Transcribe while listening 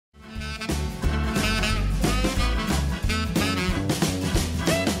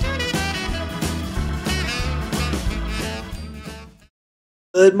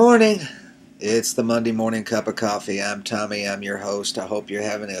Good morning. It's the Monday morning cup of coffee. I'm Tommy. I'm your host. I hope you're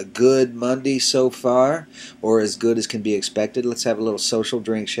having a good Monday so far, or as good as can be expected. Let's have a little social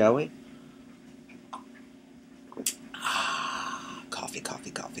drink, shall we? Coffee, coffee,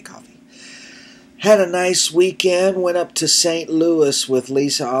 coffee, coffee. Had a nice weekend. Went up to St. Louis with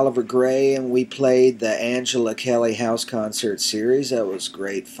Lisa Oliver Gray, and we played the Angela Kelly House Concert Series. That was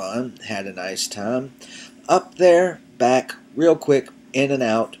great fun. Had a nice time. Up there, back, real quick, in and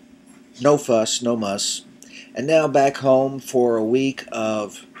out. No fuss, no muss. And now back home for a week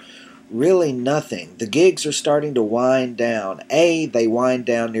of really nothing. The gigs are starting to wind down. They wind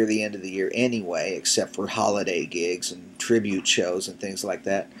down near the end of the year anyway, except for holiday gigs and tribute shows and things like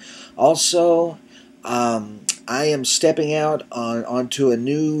that. Also, I am stepping out onto a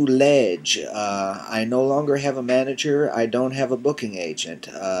new ledge. I no longer have a manager. I don't have a booking agent.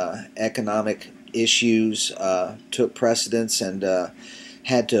 Economic issues took precedence and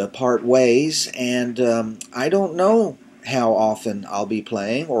had to part ways, and I don't know how often I'll be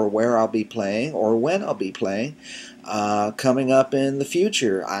playing, or where I'll be playing, or when I'll be playing coming up in the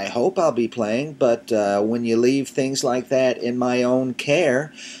future. I hope I'll be playing, but when you leave things like that in my own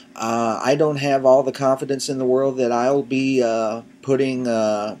care, I don't have all the confidence in the world that I'll be putting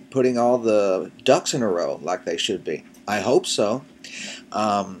all the ducks in a row like they should be. I hope so.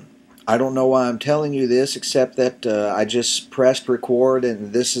 I don't know why I'm telling you this, except that I just pressed record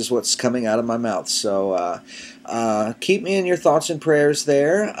and this is what's coming out of my mouth. So keep me in your thoughts and prayers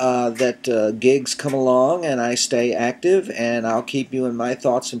there, that gigs come along and I stay active, and I'll keep you in my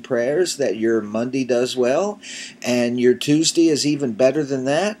thoughts and prayers that your Monday does well and your Tuesday is even better than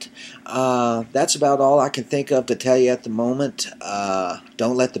that. That's about all I can think of to tell you at the moment.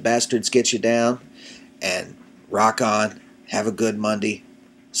 Don't let the bastards get you down, and rock on. Have a good Monday.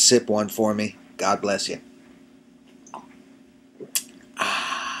 Sip one for me. God bless you.